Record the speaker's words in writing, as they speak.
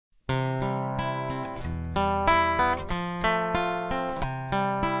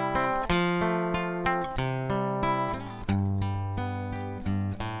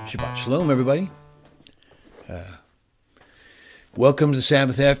Shabbat Shalom, everybody. Welcome to the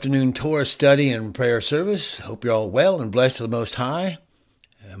Sabbath afternoon Torah study and prayer service. Hope you're all well and blessed to the Most High.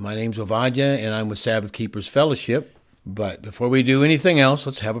 My name's Ovadyah, and I'm with Sabbath Keepers Fellowship. But before we do anything else,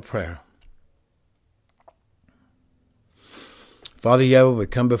 let's have a prayer. Father Yahweh, we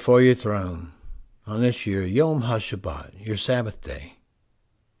come before your throne on this year, Yom HaShabbat, your Sabbath day.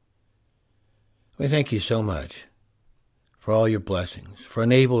 We thank you so much for all your blessings, for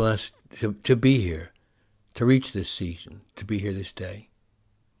enabling us to be here, to reach this season, to be here this day.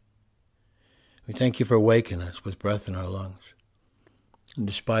 We thank you for awakening us with breath in our lungs. And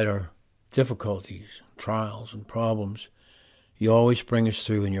despite our difficulties, trials, and problems, you always bring us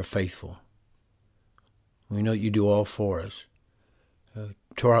through and you're faithful. We know you do all for us,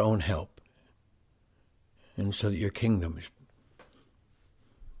 to our own help, and so that your kingdom is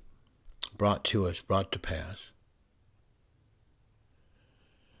brought to us, brought to pass.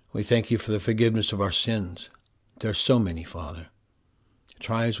 We thank you for the forgiveness of our sins. There are so many, Father.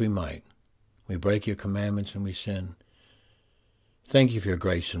 Try as we might, we break your commandments and we sin. Thank you for your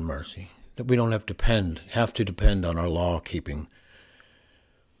grace and mercy, that we don't have to depend on our law-keeping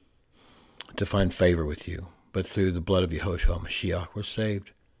to find favor with you, but through the blood of Yehoshua Mashiach we're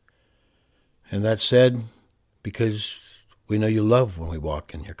saved. And that said, because we know you love when we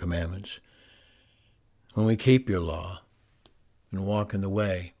walk in your commandments, when we keep your law and walk in the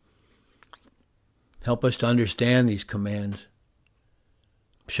way. Help us to understand these commands.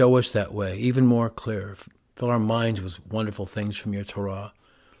 Show us that way even more clear. Fill our minds with wonderful things from your Torah,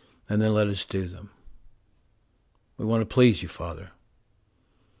 and then let us do them. We want to please you, Father.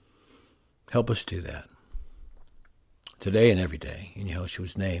 Help us do that today and every day. In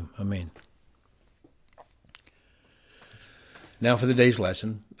Yehoshua's name, amen. Now for the day's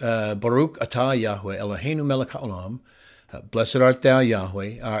lesson. Baruch atah Yahweh Eloheinu melech haolam. Blessed art thou,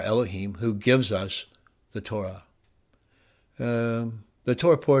 Yahweh, our Elohim, who gives us the Torah. The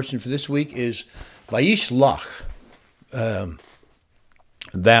Torah portion for this week is Vayyishlach.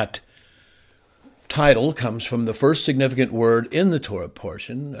 That title comes from the first significant word in the Torah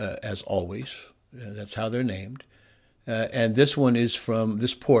portion, as always. That's how they're named. And this one is from,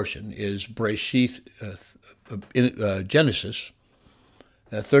 this portion is Bereshith, Genesis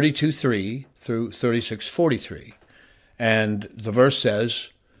 32:3 through 36:43. And the verse says,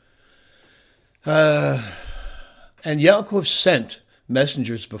 and Yaakov sent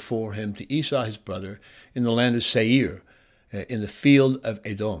messengers before him to Esau his brother in the land of Seir, in the field of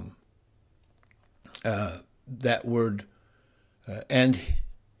Edom. That word, and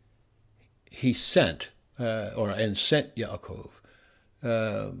he sent, and sent Yaakov,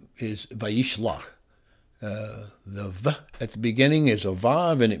 is Vayyishlach. The V at the beginning is a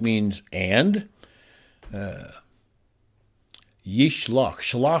Vav, and it means and. Yishlach.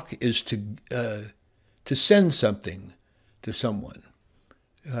 Shalach is to send something to someone.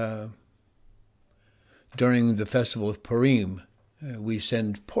 During the festival of Purim, we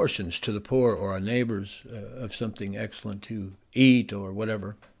send portions to the poor or our neighbors of something excellent to eat or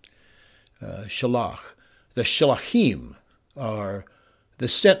whatever. Shalach. The Shalachim are the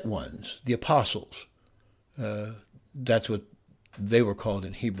sent ones, the apostles. That's what they were called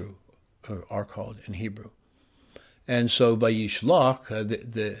in Hebrew, or are called in Hebrew. And so Vayyishlach,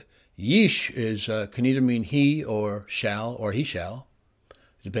 the Yish is can either mean he or he shall,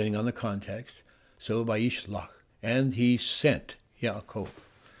 depending on the context. So Vayyishlach, and he sent Yaakov.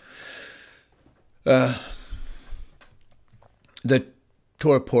 The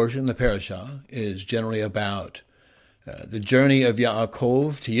Torah portion, the Parashat, is generally about the journey of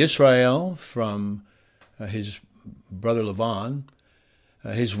Yaakov to Israel from his brother Lavan,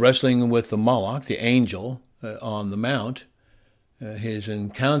 his wrestling with the Malach, the angel, on the mount, his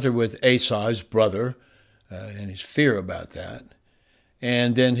encounter with Esau, his brother, and his fear about that,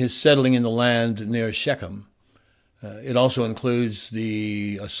 and then his settling in the land near Shechem. It also includes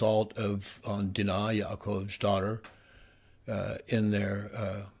the assault on Dinah, Yaakov's daughter, in their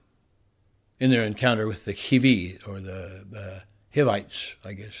encounter with the Hivi, or the Hivites,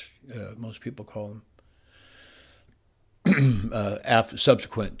 I guess most people call them,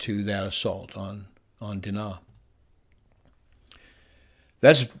 subsequent to that assault on Dinah.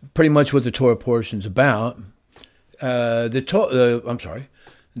 That's pretty much what the Torah portion's about. There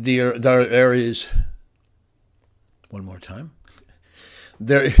is, one more time,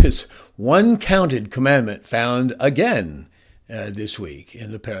 there is one counted commandment found again this week in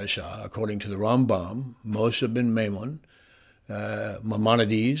the Parashah, according to the Rambam, Moshe ben Maimon,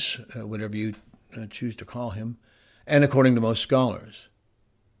 Maimonides, whatever you choose to call him, and according to most scholars.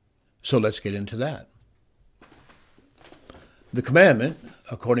 So let's get into that. The commandment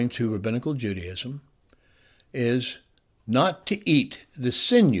according to rabbinical Judaism, is not to eat the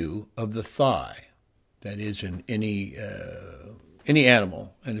sinew of the thigh, that is in any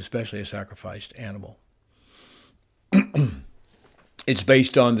animal, and especially a sacrificed animal. It's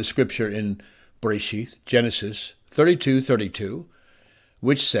based on the scripture in Bereshith, Genesis 32:32,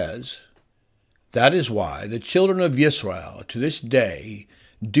 which says, "That is why the children of Israel to this day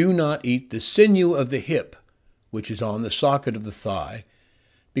do not eat the sinew of the hip, which is on the socket of the thigh,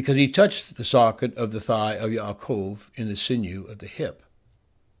 because he touched the socket of the thigh of Yaakov in the sinew of the hip."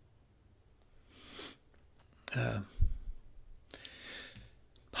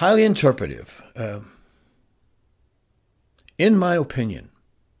 Highly interpretive. In my opinion,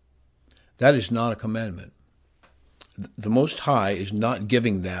 that is not a commandment. The Most High is not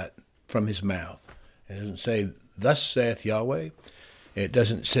giving that from his mouth. It doesn't say, "Thus saith Yahweh." It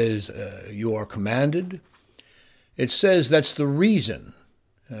doesn't say, "You are commanded." It says that's the reason,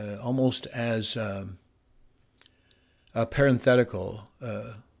 almost as a parenthetical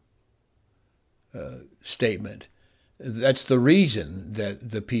statement. That's the reason that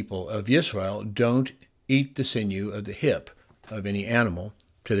the people of Israel don't eat the sinew of the hip of any animal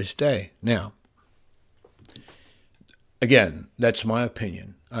to this day. Now, again, that's my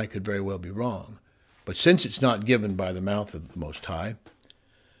opinion. I could very well be wrong. But since it's not given by the mouth of the Most High,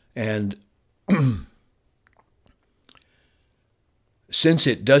 and since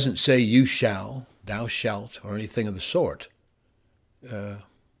it doesn't say "you shall," "thou shalt," or anything of the sort,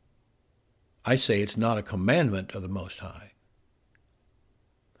 I say it's not a commandment of the Most High.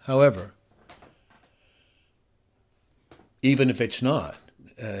 However, even if it's not,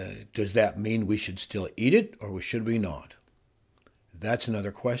 does that mean we should still eat it, or should we not? That's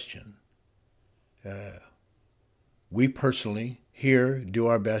another question. We personally here do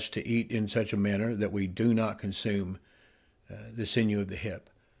our best to eat in such a manner that we do not consume the sinew of the hip.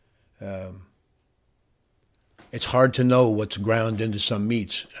 It's hard to know what's ground into some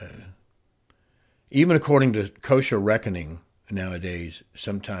meats. Even according to kosher reckoning nowadays,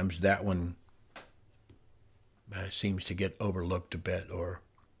 sometimes that one seems to get overlooked a bit, or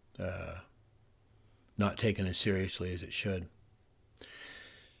not taken as seriously as it should.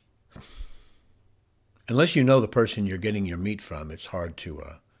 Unless you know the person you're getting your meat from, it's hard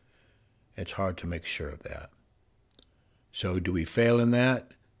to make sure of that. So do we fail in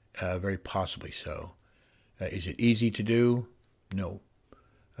that? Very possibly so. Is it easy to do? No.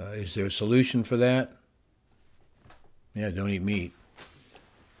 Is there a solution for that? Yeah, don't eat meat.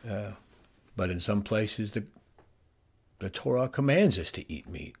 But in some places, the Torah commands us to eat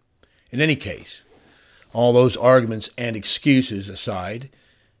meat. In any case, all those arguments and excuses aside,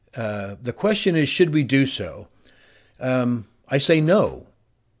 the question is, should we do so? I say no.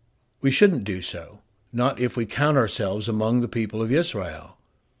 We shouldn't do so. Not if we count ourselves among the people of Israel.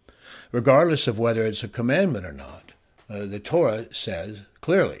 Regardless of whether it's a commandment or not, the Torah says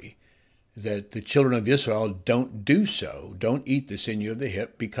clearly that the children of Israel don't do so, don't eat the sinew of the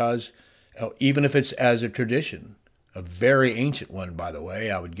hip, because even if it's as a tradition, a very ancient one, by the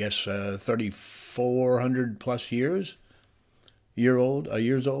way, I would guess 3,400 plus years old,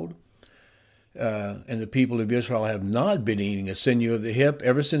 and the people of Israel have not been eating a sinew of the hip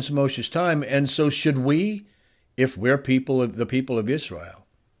ever since Moshe's time, and so should we, if we're the people of Israel.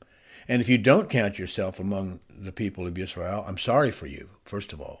 And if you don't count yourself among the people of Israel, I'm sorry for you,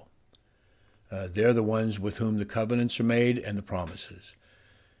 first of all. They're the ones with whom the covenants are made and the promises.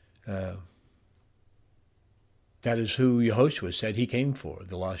 That is who Yehoshua said he came for,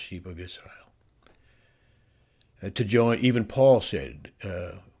 the lost sheep of Israel. To join, even Paul said,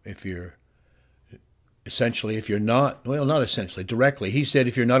 if you're not, well, not essentially, directly, he said,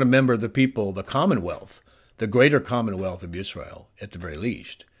 if you're not a member of the people, the commonwealth, the greater commonwealth of Israel, at the very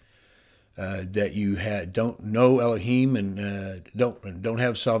least, that you don't know Elohim and don't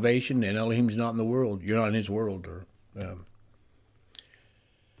have salvation, and Elohim's not in the world. You're not in his world. Or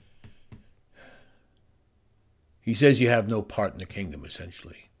he says you have no part in the kingdom,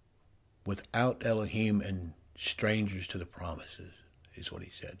 essentially, without Elohim and strangers to the promises, is what he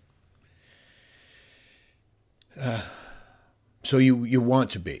said. So you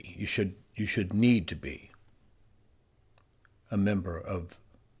want to be, you should need to be a member of,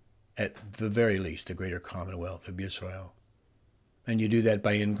 at the very least, the greater commonwealth of Israel. And you do that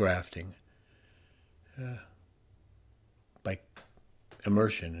by ingrafting, by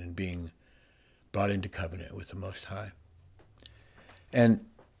immersion and being brought into covenant with the Most High. And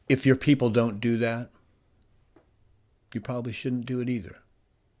if your people don't do that, you probably shouldn't do it either.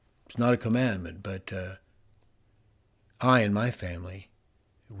 It's not a commandment, but I and my family,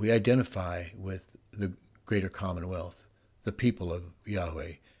 we identify with the greater commonwealth the people of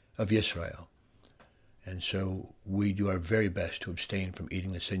Yahweh, of Israel. And so we do our very best to abstain from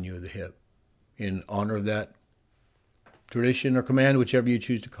eating the sinew of the hip in honor of that tradition or command, whichever you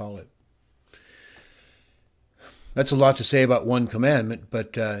choose to call it. That's a lot to say about one commandment,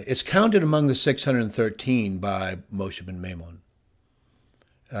 but it's counted among the 613 by Moshe ben Maimon.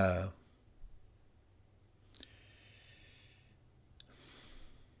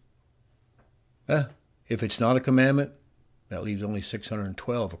 If it's not a commandment, that leaves only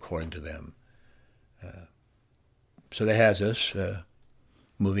 612 according to them. So that has us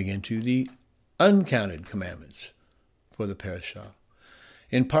moving into the uncounted commandments for the Parashat.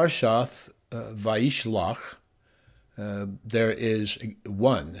 In Parashat Vayyishlach, there is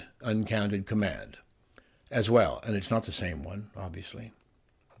one uncounted command as well, and it's not the same one, obviously.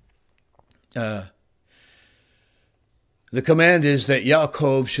 The command is that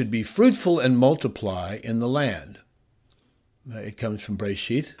Yaakov should be fruitful and multiply in the land. It comes from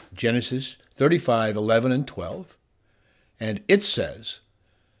Bereshith, Genesis 35, 11, and 12. And it says,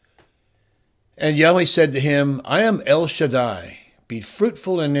 "And Yahweh said to him, I am El Shaddai, be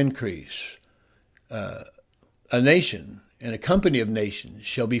fruitful and increase. A nation and a company of nations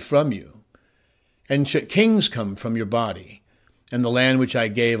shall be from you, and kings come from your body. And the land which I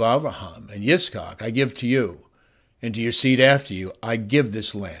gave Abraham and Yitzchak I give to you, and to your seed after you I give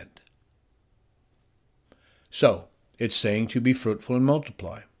this land." So, it's saying to be fruitful and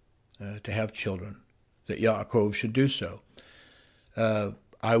multiply, to have children, that Yaakov should do so.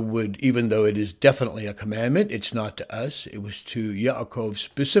 I would, even though it is definitely a commandment, it's not to us. It was to Yaakov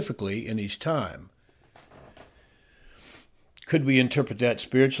specifically in his time. Could we interpret that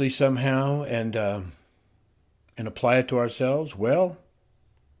spiritually somehow and apply it to ourselves? Well,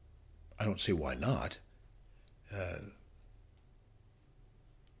 I don't see why not.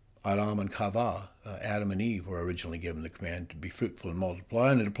 Adam and Chava, Adam and Eve, were originally given the command to be fruitful and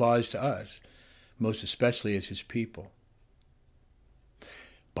multiply, and it applies to us, most especially as his people.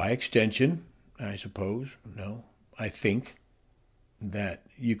 By extension, I suppose, no, I think that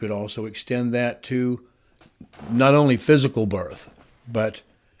you could also extend that to not only physical birth, but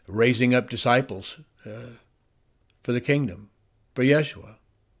raising up disciples for the kingdom, for Yeshua,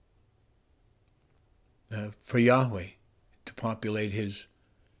 for Yahweh to populate his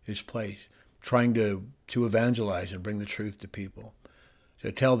place, trying to evangelize and bring the truth to people,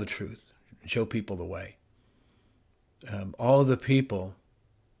 to tell the truth, and show people the way. All the people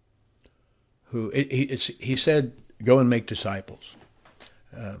who, he said, go and make disciples.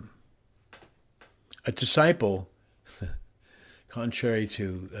 A disciple, contrary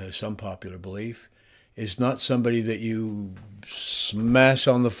to some popular belief, is not somebody that you smash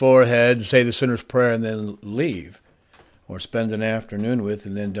on the forehead, say the sinner's prayer, and then leave, or spend an afternoon with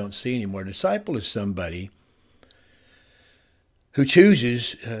and then don't see anymore. A disciple is somebody who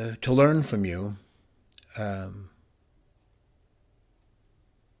chooses to learn from you, to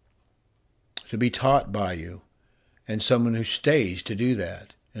be taught by you, and someone who stays to do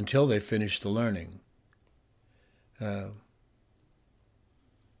that until they finish the learning.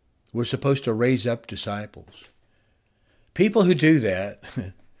 We're supposed to raise up disciples. People who do that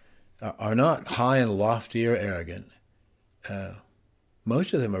are not high and lofty or arrogant.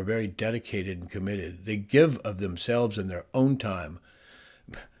 Most of them are very dedicated and committed. They give of themselves in their own time,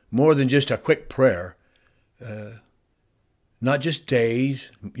 more than just a quick prayer, not just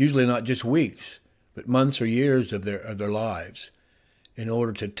days, usually not just weeks, but months or years of their lives, in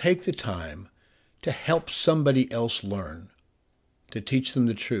order to take the time to help somebody else learn, to teach them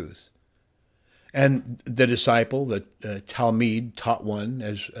the truth. And the disciple, the Talmid, taught one,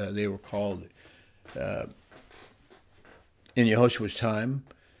 as they were called in Yehoshua's time,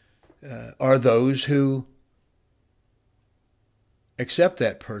 are those who accept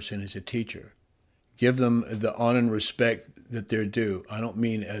that person as a teacher, give them the honor and respect that they're due. I don't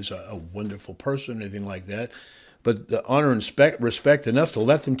mean as a wonderful person or anything like that, but the honor and respect enough to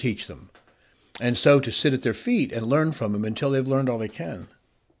let them teach them. And so to sit at their feet and learn from them until they've learned all they can.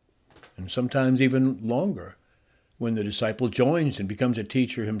 And sometimes even longer, when the disciple joins and becomes a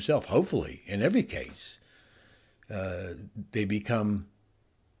teacher himself. Hopefully, in every case, they become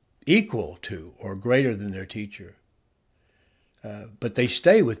equal to or greater than their teacher. But they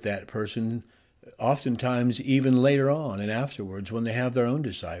stay with that person oftentimes even later on and afterwards when they have their own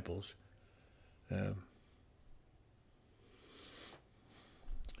disciples.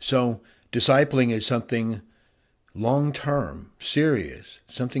 So discipling is something long-term, serious,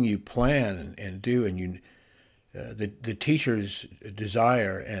 something you plan and do, and the teacher's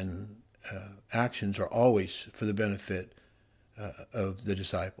desire and actions are always for the benefit of the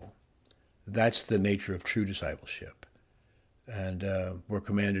disciple. That's the nature of true discipleship. And we're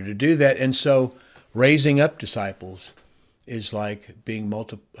commanded to do that. And so raising up disciples is like being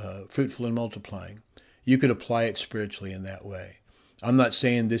fruitful and multiplying. You could apply it spiritually in that way. I'm not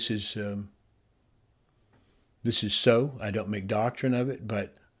saying this is so. I don't make doctrine of it,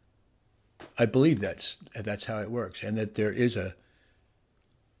 but I believe that's how it works, and that there is a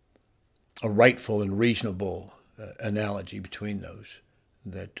rightful and reasonable analogy between those.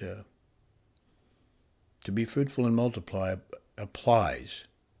 That to be fruitful and multiply applies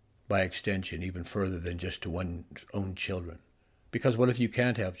by extension even further than just to one's own children. Because what if you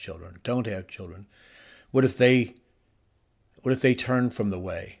can't have children, don't have children? What if they turn from the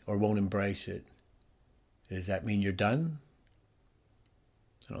way or won't embrace it? Does that mean you're done?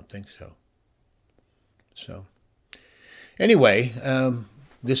 I don't think so. So, anyway,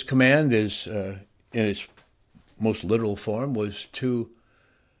 this command is, in its most literal form, was to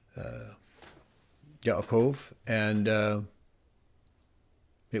Yaakov, and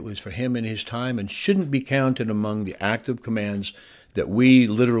it was for him in his time, and shouldn't be counted among the active commands that we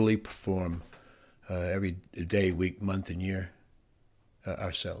literally perform every day, week, month, and year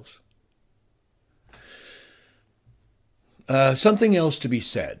ourselves. Something else to be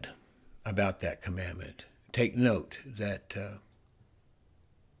said about that commandment. Take note that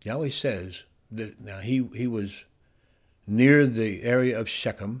Yahweh says that now he was near the area of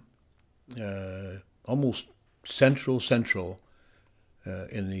Shechem, almost central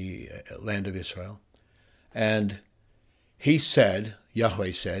in the land of Israel. And he said,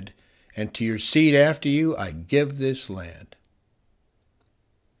 Yahweh said, and to your seed after you I give this land.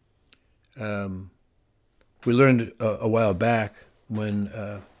 We learned a while back when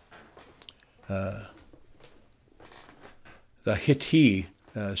the Hittite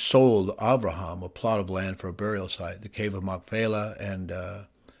sold Abraham a plot of land for a burial site, the cave of Machpelah, and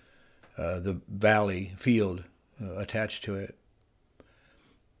the valley field attached to it.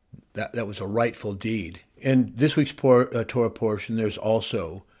 That was a rightful deed. In this week's Torah portion, there's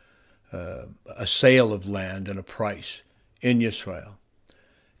also a sale of land and a price in Israel.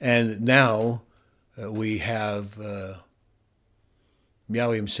 And now we have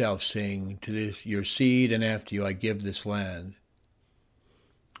Yahweh himself saying to this, your seed and after you I give this land.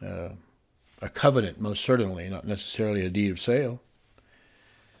 A covenant, most certainly, not necessarily a deed of sale.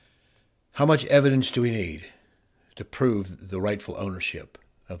 How much evidence do we need to prove the rightful ownership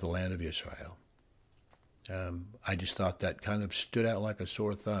of the land of Israel? I just thought that kind of stood out like a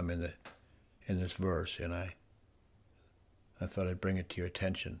sore thumb in this verse, and I thought I'd bring it to your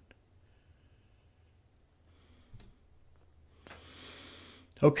attention.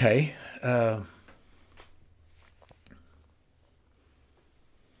 Okay.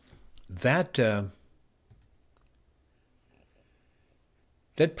 That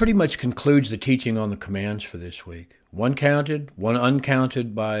pretty much concludes the teaching on the commands for this week. One counted, one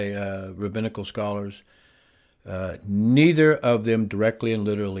uncounted by rabbinical scholars, neither of them directly and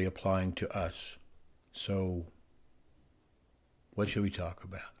literally applying to us. So what should we talk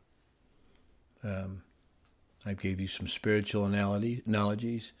about? I gave you some spiritual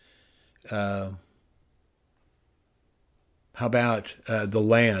analogies. How about the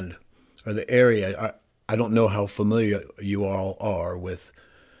land or the area? I don't know how familiar you all are with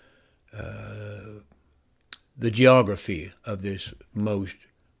the geography of this most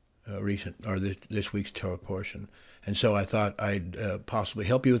recent, or this week's Torah portion. And so I thought I'd possibly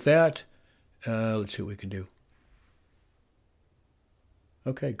help you with that. Let's see what we can do.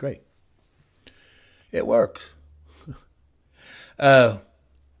 Okay, great. It works.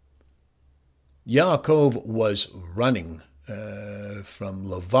 Yaakov was running from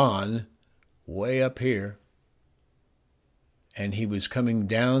Lavan way up here, and he was coming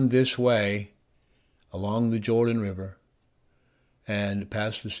down this way along the Jordan River and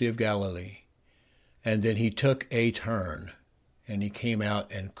past the Sea of Galilee. And then he took a turn, and he came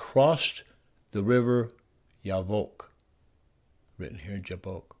out and crossed the river Yavok, written here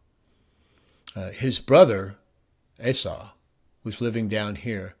Jabbok. His brother, Esau, was living down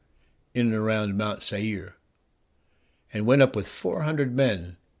here in and around Mount Seir, and went up with 400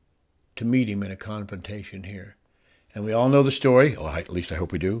 men to meet him in a confrontation here. And we all know the story, or at least I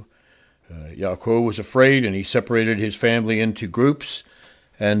hope we do. Yaakov was afraid, and he separated his family into groups,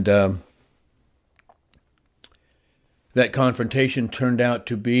 and that confrontation turned out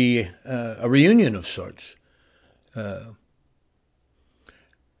to be a reunion of sorts.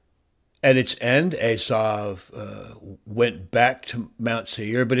 At its end, Esau went back to Mount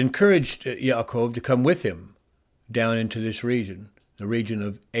Seir, but encouraged Yaakov to come with him down into this region, the region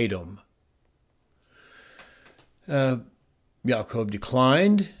of Edom. Yaakov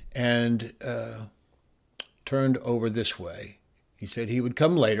declined and turned over this way. He said he would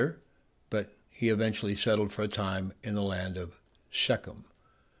come later, but he eventually settled for a time in the land of Shechem,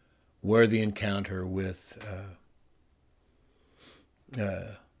 where the encounter with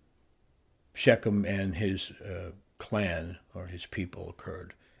Shechem and his clan or his people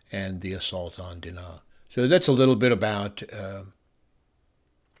occurred, and the assault on Dinah. So that's a little bit about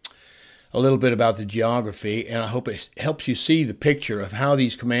the geography, and I hope it helps you see the picture of how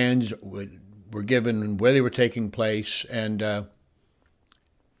these commands were given and where they were taking place, and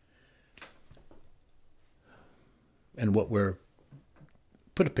what we're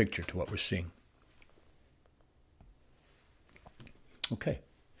put a picture to what we're seeing. Okay.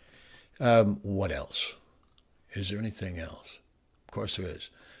 What else? Is there anything else? Of course there is.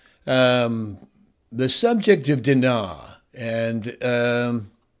 The subject of Dinah and the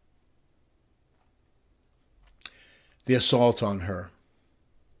assault on her.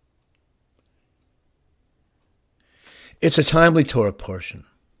 It's a timely Torah portion.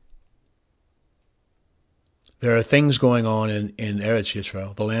 There are things going on in Eretz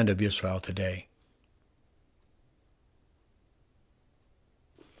Yisrael, the land of Yisrael today.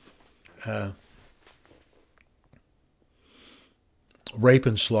 Rape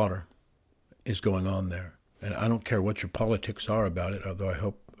and slaughter is going on there, and I don't care what your politics are about it.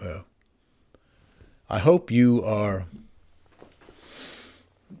 Although I hope you are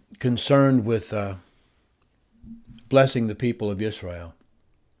concerned with blessing the people of Israel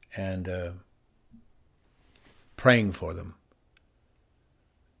and praying for them.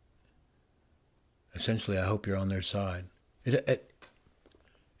 Essentially, I hope you're on their side. It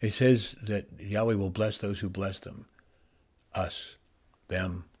says that Yahweh will bless those who bless them, us,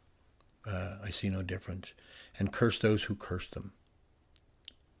 them. I see no difference. And curse those who curse them.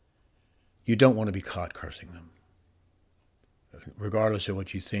 You don't want to be caught cursing them, regardless of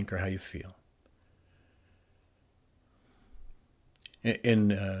what you think or how you feel.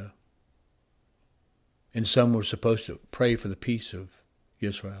 In some, we're supposed to pray for the peace of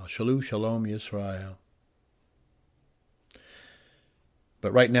Yisrael. Shalom, shalom, Yisrael.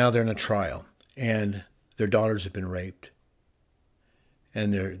 But right now they're in a trial, and their daughters have been raped,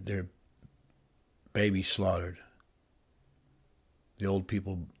 and their babies slaughtered, the old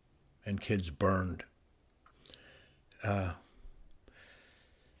people and kids burned. My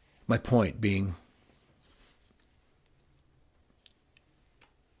point being,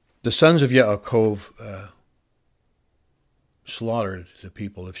 the sons of Yaakov slaughtered the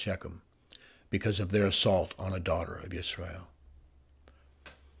people of Shechem because of their assault on a daughter of Yisrael.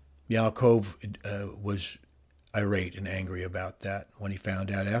 Yaakov was irate and angry about that when he found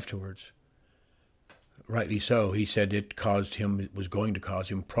out afterwards. Rightly so. He said it was going to cause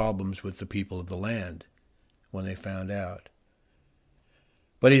him problems with the people of the land when they found out.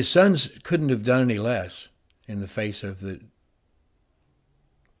 But his sons couldn't have done any less in the face of the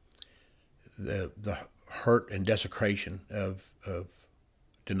hurt and desecration of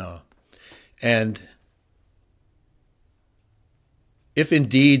Dinah. And if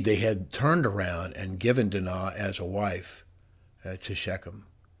indeed they had turned around and given Dinah as a wife to Shechem,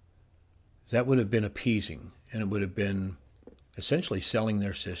 that would have been appeasing, and it would have been essentially selling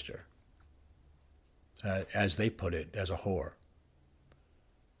their sister, as they put it, as a whore.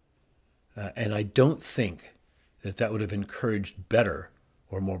 And I don't think that would have encouraged better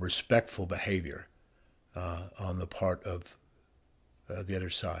or more respectful behavior on the part of the other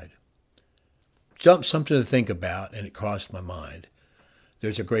side. Something to think about, and it crossed my mind.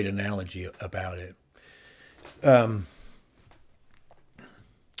 There's a great analogy about it.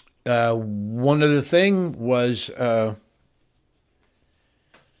 One other thing was a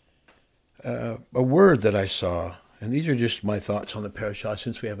word that I saw, and these are just my thoughts on the parasha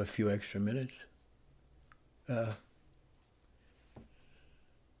since we have a few extra minutes.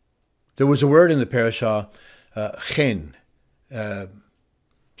 There was a word in the parasha, chen.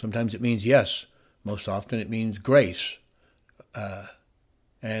 Sometimes it means yes. Most often it means grace.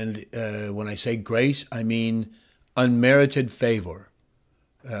 And when I say grace, I mean unmerited favor.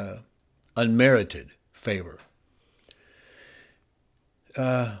 Unmerited favor.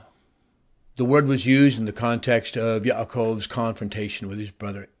 The word was used in the context of Yaakov's confrontation with his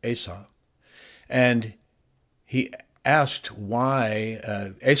brother Esau. And he asked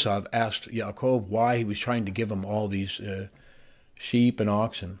why, Esau asked Yaakov why he was trying to give him all these sheep and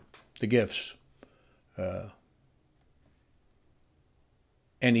oxen, the gifts.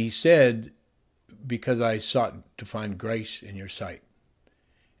 And he said, because I sought to find grace in your sight.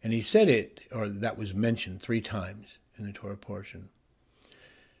 And he said it, or that was mentioned 3 times in the Torah portion.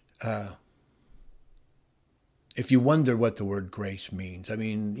 If you wonder what the word grace means, I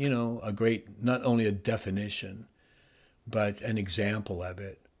mean, you know, not only a definition, but an example of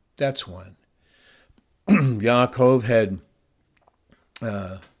it. That's one. Yaakov had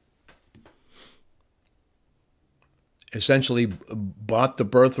essentially bought the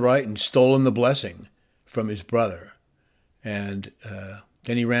birthright and stolen the blessing from his brother. And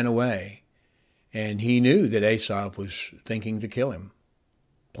then he ran away. And he knew that Esau was thinking to kill him,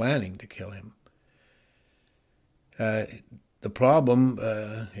 planning to kill him. The problem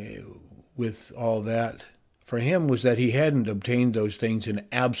with all that for him was that he hadn't obtained those things in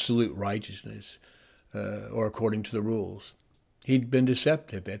absolute righteousness or according to the rules. He'd been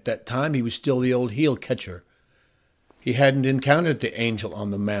deceptive. At that time, he was still the old heel catcher. He hadn't encountered the angel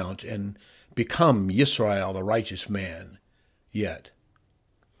on the mount and become Yisrael, the righteous man, yet.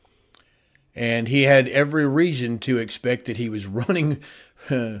 And he had every reason to expect that he was running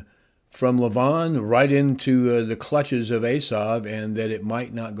from Lavan right into the clutches of Esau, and that it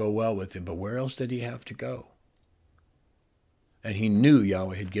might not go well with him. But where else did he have to go? And he knew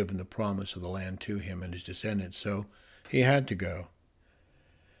Yahweh had given the promise of the land to him and his descendants, so he had to go.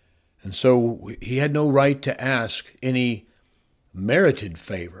 And so he had no right to ask any merited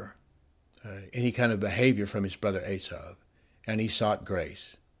favor, any kind of behavior from his brother Esau. And he sought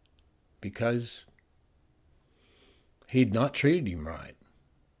grace because he'd not treated him right.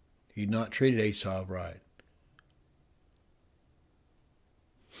 He'd not treated Esau right.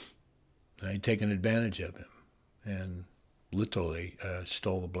 And he'd taken advantage of him and literally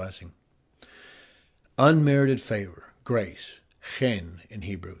stole the blessing. Unmerited favor, grace, chen in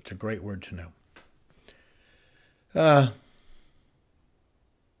Hebrew. It's a great word to know.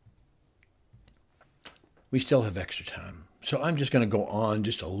 We still have extra time, so I'm just going to go on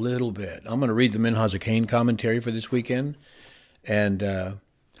just a little bit. I'm going to read the Minhas HaKain commentary for this weekend, and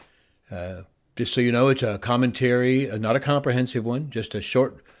just so you know, it's a commentary, not a comprehensive one, just a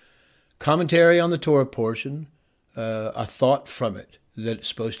short commentary on the Torah portion, a thought from it that's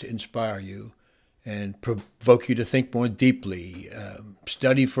supposed to inspire you and provoke you to think more deeply,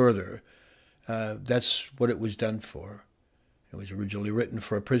 study further. That's what it was done for. It was originally written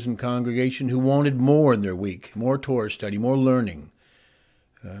for a prison congregation who wanted more in their week, more Torah study, more learning.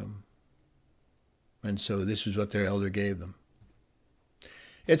 And so this is what their elder gave them.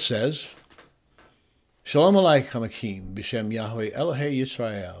 It says, Shalom Aleichem Akim, B'Shem Yahweh Elohei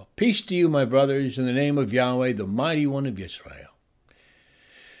Yisrael. Peace to you, my brothers, in the name of Yahweh, the Mighty One of Yisrael.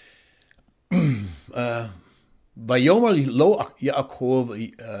 Vayomer lo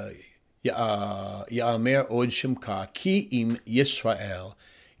Yaakov Ya'amer od Shemka ki im Yisrael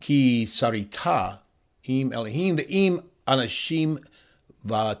ki sarita im Elohim ve'im anashim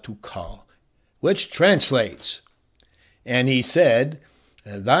va'tukal, which translates, and he said,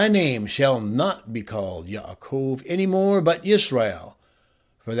 thy name shall not be called Yaakov any more, but Yisrael,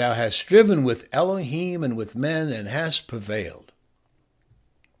 for thou hast striven with Elohim and with men and hast prevailed.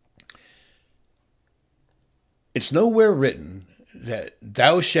 It's nowhere written that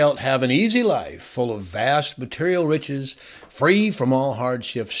thou shalt have an easy life, full of vast material riches, free from all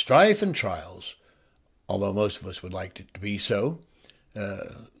hardship, strife, and trials, although most of us would like it to be so.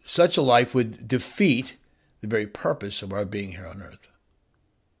 Such a life would defeat the very purpose of our being here on earth.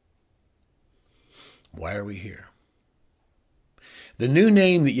 Why are we here? The new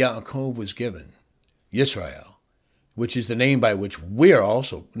name that Yaakov was given, Yisrael, which is the name by which we are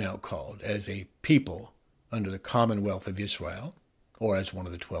also now called as a people under the commonwealth of Israel, or as one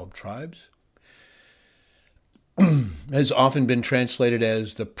of the 12 tribes, has often been translated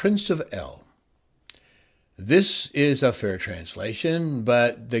as the Prince of El. This is a fair translation,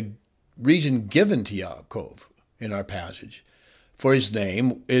 but the reason given to Yaakov in our passage for his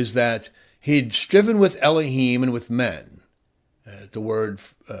name is that he'd striven with Elohim and with men. The word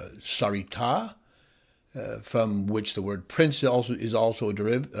sarita, from which the word prince is also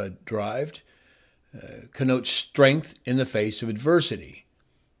derived, connotes strength in the face of adversity,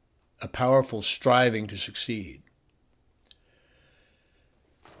 a powerful striving to succeed.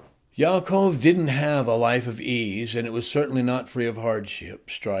 Yaakov didn't have a life of ease, and it was certainly not free of hardship,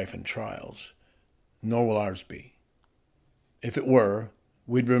 strife, and trials, nor will ours be. If it were,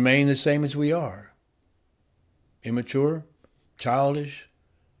 we'd remain the same as we are. Immature, childish,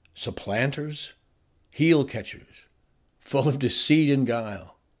 supplanters, heel catchers, full of deceit and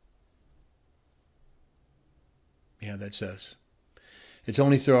guile. Yeah, that's us. It's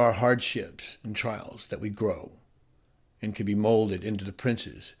only through our hardships and trials that we grow and can be molded into the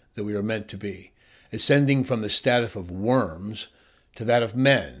princes that we are meant to be, ascending from the status of worms to that of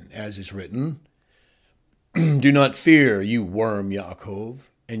men, as is written, do not fear, you worm Yaakov,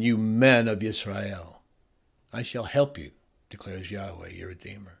 and you men of Yisrael. I shall help you, declares Yahweh, your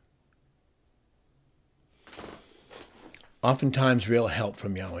Redeemer. Oftentimes, real help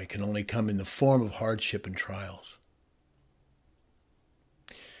from Yahweh can only come in the form of hardship and trials.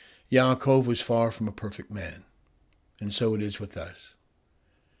 Yaakov was far from a perfect man, and so it is with us.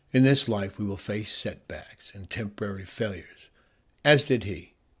 In this life, we will face setbacks and temporary failures, as did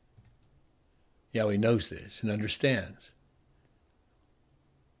he. Yahweh knows this and understands.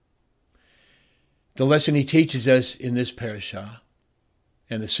 The lesson he teaches us in this parashah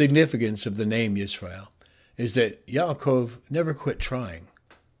and the significance of the name Yisrael is that Yaakov never quit trying.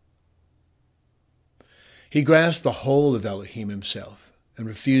 He grasped the whole of Elohim himself and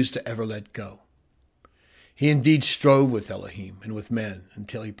refused to ever let go. He indeed strove with Elohim and with men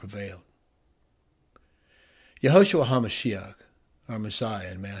until he prevailed. Yehoshua HaMashiach, our Messiah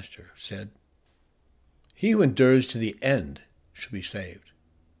and Master, said, "He who endures to the end shall be saved."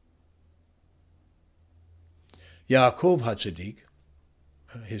 Yaakov HaTzadik,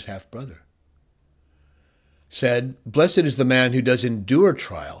 his half-brother, said, "Blessed is the man who does endure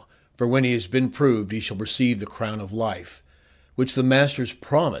trial, for when he has been proved, he shall receive the crown of life, which the Master's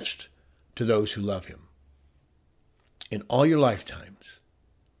promised to those who love him." In all your lifetimes,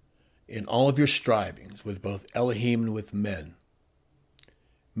 in all of your strivings with both Elohim and with men,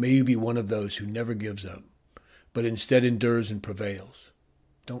 may you be one of those who never gives up, but instead endures and prevails.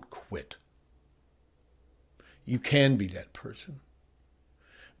 Don't quit. You can be that person.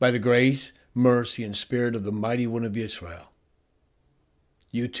 By the grace, mercy, and spirit of the mighty one of Israel,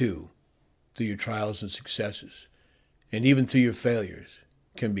 you too, through your trials and successes, and even through your failures,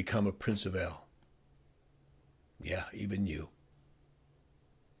 can become a Prince of El. Yeah, even you.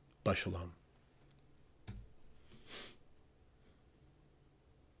 Bashalom.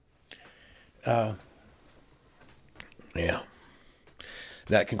 Yeah,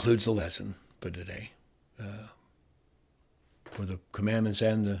 that concludes the lesson for today. For the commandments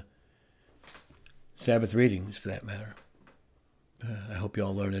and the Sabbath readings, for that matter. I hope you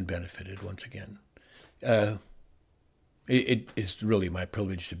all learned and benefited once again. It is really my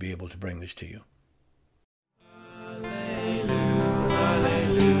privilege to be able to bring this to you.